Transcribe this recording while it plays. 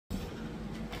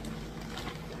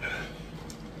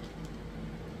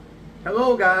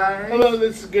Hello, guys. Hello,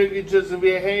 this is Googie Joseph.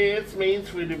 Hey, it's Maine's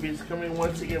Food Reviews coming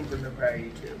once again from the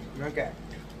Pride YouTube. Okay.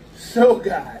 So,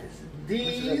 guys,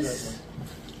 these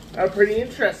are pretty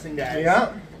interesting, guys.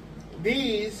 Yeah.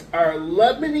 These are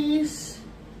Lebanese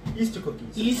Easter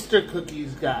cookies. Easter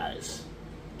cookies, guys.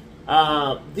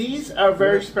 These are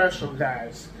very special,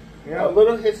 guys. Yeah. A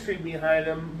little history behind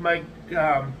them. My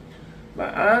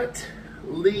aunt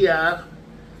Leah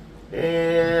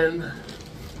and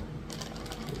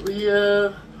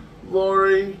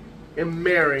Lori, and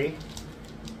Mary,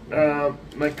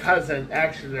 my cousin,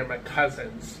 actually they're my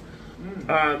cousins,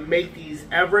 make these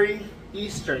every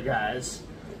Easter, guys.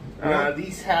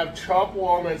 These have chopped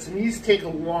walnuts, and these take a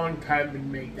long time to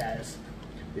make, guys.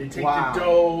 They take the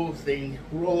dough, they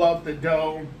roll out the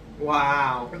dough.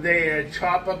 Wow. They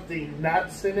chop up the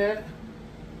nuts in it.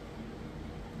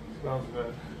 Smells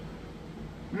good.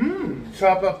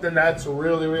 Chop up the nuts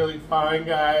really, really fine,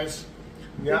 guys.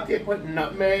 Yeah. They put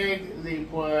nutmeg, they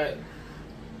put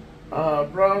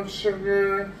brown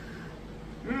sugar,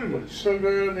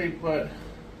 sugar, they put,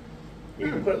 you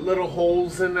can put little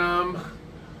holes in them.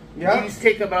 Yeah. These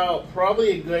take about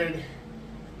probably a good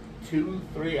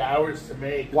 2-3 hours to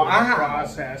make. Wow. The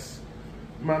process.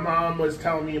 My mom was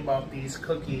telling me about these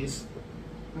cookies.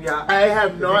 Yeah. I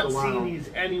have not seen these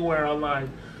anywhere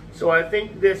online. So I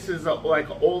think this is like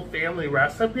an old family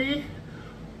recipe.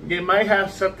 They might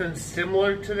have something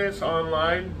similar to this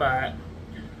online, but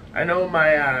I know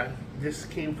this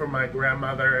came from my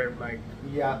grandmother and my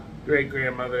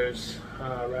great-grandmother's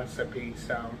recipe,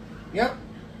 so. Yeah.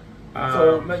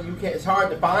 So you can't, it's hard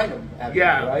to find them.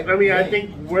 Yeah, right? I mean, I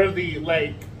think we're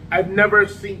I've never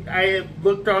seen, I have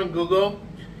looked on Google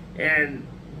and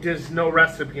there's no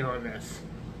recipe on this.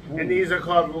 Ooh. And these are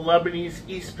called Lebanese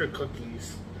Easter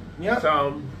cookies. Yeah.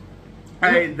 So,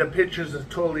 the pictures are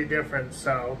totally different,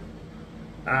 so.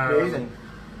 Amazing.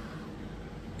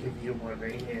 Give you one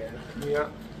right here. Yeah.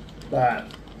 But,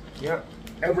 yeah.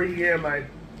 Every year my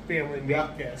family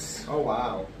make this. Oh,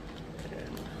 wow.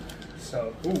 And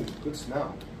so. Ooh, good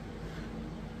smell.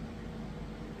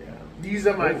 Yeah. These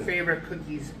are my favorite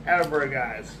cookies ever,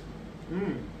 guys.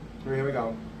 Here we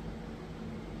go.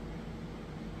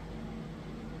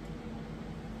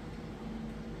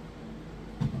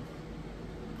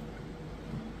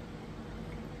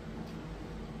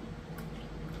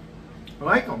 I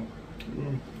like them.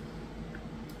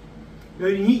 They're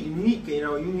unique,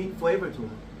 unique flavor to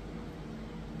them.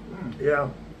 Yeah.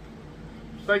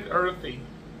 It's like earthy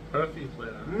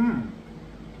flavor.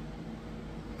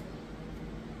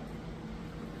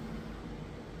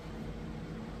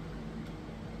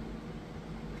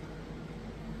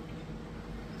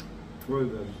 Really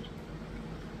good.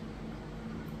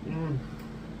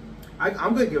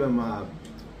 I'm gonna give them.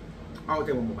 I'll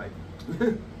take one more bite.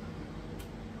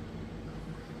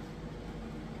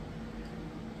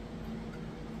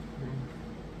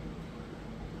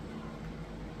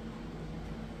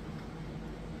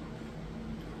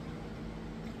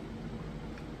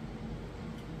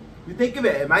 You think of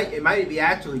it, it might be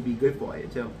actually be good for you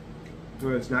too.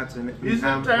 Where it's not so. These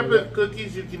are the type of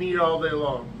cookies you can eat all day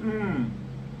long.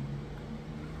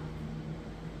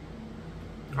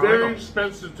 Very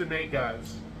expensive to make,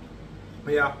 guys.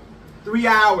 Yeah. 3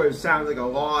 hours sounds like a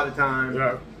lot of time.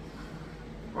 Yeah.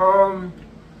 I'm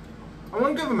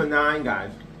gonna give them a 9,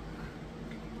 guys.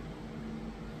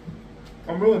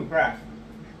 I'm really impressed.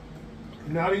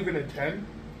 Not even a 10?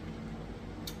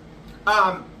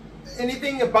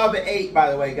 Anything above an 8,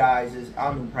 by the way, guys,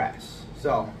 I'm impressed.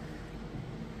 So,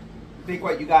 think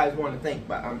what you guys want to think,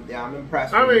 but I'm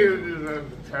impressed. I mean, it is a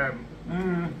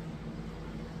 10.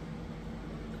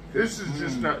 This is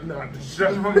just not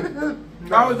the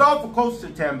I was off for close to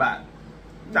 10, but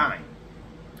 9.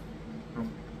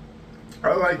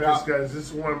 I like this, guys.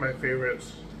 This is one of my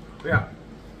favorites. Yeah.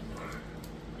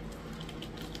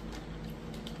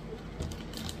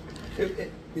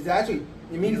 It's actually,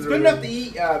 I mean, it's good enough to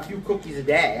eat a few cookies a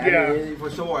day. I mean, for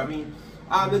sure. I mean,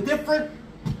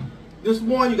 this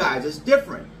one, you guys, it's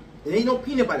different. It ain't no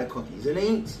peanut butter cookies.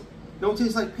 Don't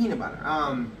taste like peanut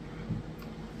butter.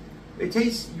 It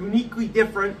tastes uniquely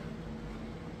different,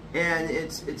 and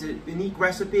it's a unique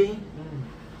recipe.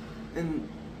 And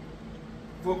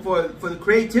for the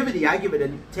creativity, I give it a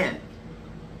 10. I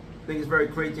think it's a very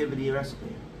creativity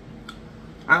recipe.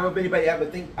 I don't know if anybody I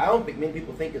don't think many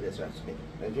people think of this recipe.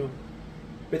 They do.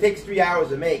 If it takes 3 hours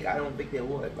to make, I don't think they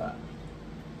would, but.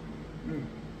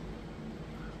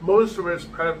 Most of it's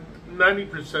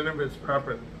 90% of it's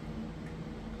prepping.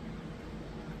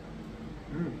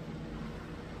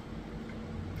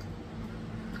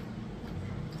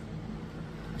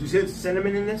 Do you see the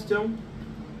cinnamon in this too?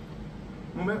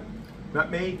 A little bit?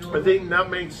 Nutmeg? I think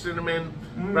nutmeg, cinnamon,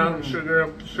 brown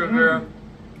sugar,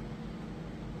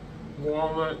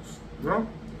 walnuts. Yeah.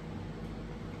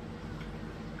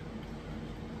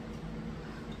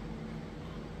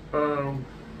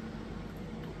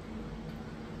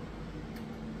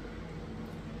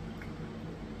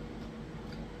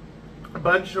 A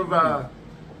bunch of my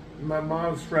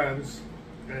mom's friends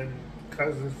and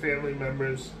cousins, family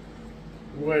members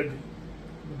would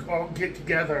all get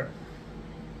together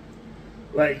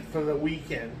like for the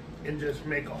weekend and just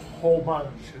make a whole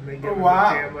bunch, and they give it to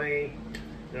family,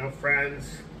 you know, friends.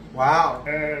 Wow.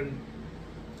 And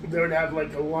they would have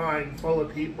like a line full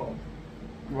of people.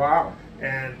 Wow.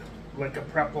 And like a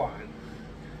prep line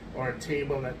or a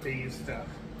table that they used to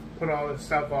put all this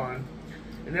stuff on,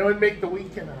 and they would make the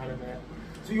weekend out of it.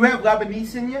 So you have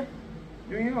Lebanese in you?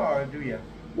 Do you, or do you?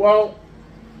 Well,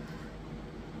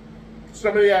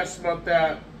 somebody asked about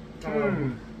that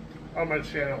on my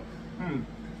channel.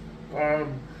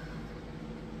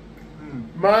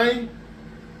 Mine.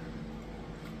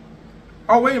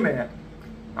 Oh, wait a minute.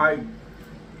 I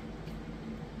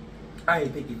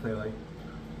ain't thinking clearly.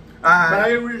 My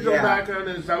original background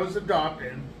is I was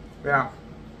adopted. Yeah.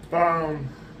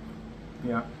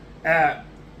 Yeah. At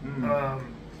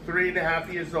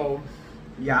 3.5 years old.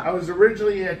 Yeah. I was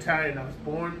originally Italian. I was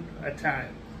born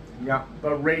Italian. Yeah.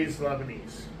 But raised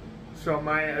Lebanese. So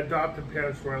my adopted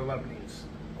parents were Lebanese.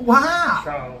 Wow.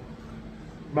 So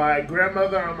my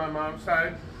grandmother on my mom's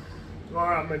side, or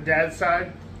on my dad's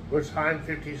side, was Han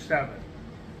 57.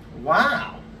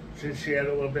 Wow. So she had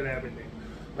a little bit of everything.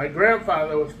 My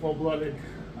grandfather was full-blooded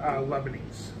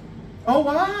Lebanese. Oh,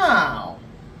 wow.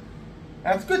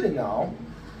 That's good to know.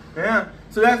 Yeah.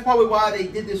 So that's probably why they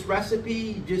did this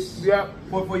recipe, just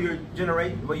for your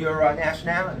generation, for your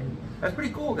nationality. That's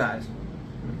pretty cool, guys.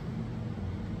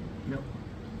 You know,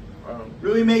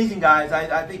 really amazing, guys.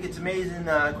 I think it's amazing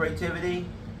creativity.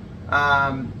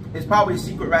 It's probably a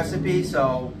secret recipe.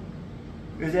 So,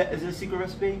 is it a secret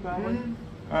recipe? Probably.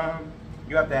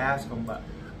 You have to ask them, but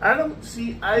I don't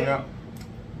see.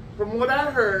 From what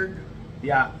I heard,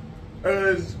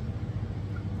 is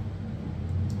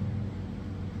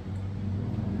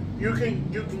you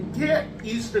can get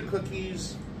Easter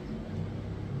cookies,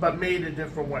 but made a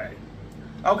different way.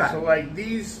 Okay. So like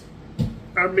these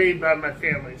are made by my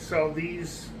family. So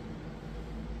these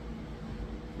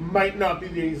might not be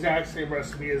the exact same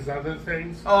recipe as other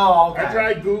things. Oh, okay. I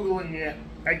tried Googling it.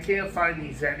 I can't find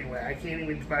these anywhere. I can't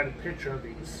even find a picture of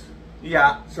these.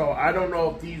 Yeah. So I don't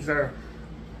know if these are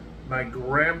my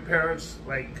grandparents'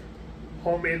 like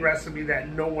homemade recipe that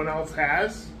no one else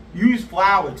has. You use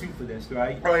flour too for this,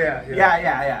 right? Oh yeah.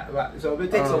 Yeah. So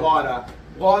it takes a lot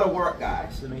of work,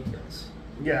 guys, to make this.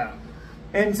 Yeah.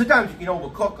 And sometimes you can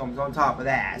overcook them on top of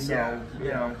that. So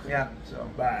So,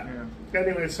 but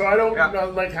anyway, so I don't know,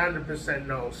 like 100%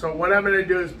 know. So what I'm gonna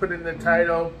do is put in the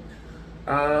title,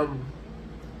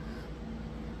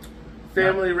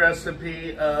 family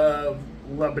recipe of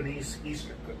Lebanese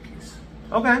Easter cookies.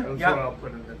 Okay. That's what I'll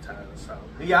put in the title. So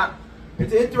yeah,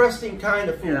 it's an interesting kind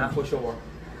of food for sure.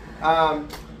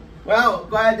 Well,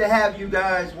 glad to have you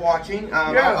guys watching.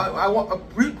 I want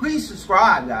please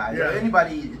subscribe, guys. If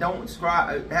anybody hasn't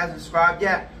subscribed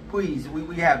yet, please. We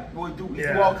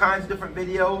do all kinds of different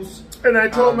videos. And I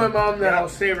told my mom that I'll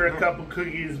save her a couple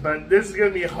cookies, but this is gonna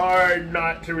be hard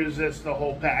not to resist the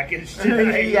whole package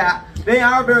today. Yeah, they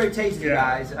are very tasty,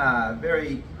 guys.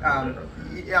 Very.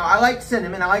 I like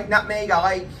cinnamon. I like nutmeg. I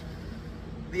like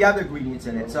the other ingredients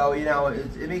in it. So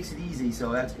it makes it easy.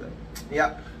 So that's good.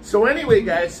 Yeah. So anyway,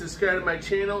 guys, subscribe to my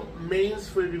channel, MAINE'S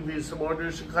Food Reviews, some more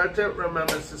delicious content. Remember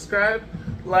to subscribe,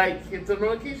 like, hit the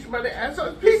notification button. As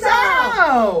always, peace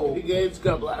out. You guys,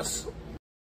 God bless.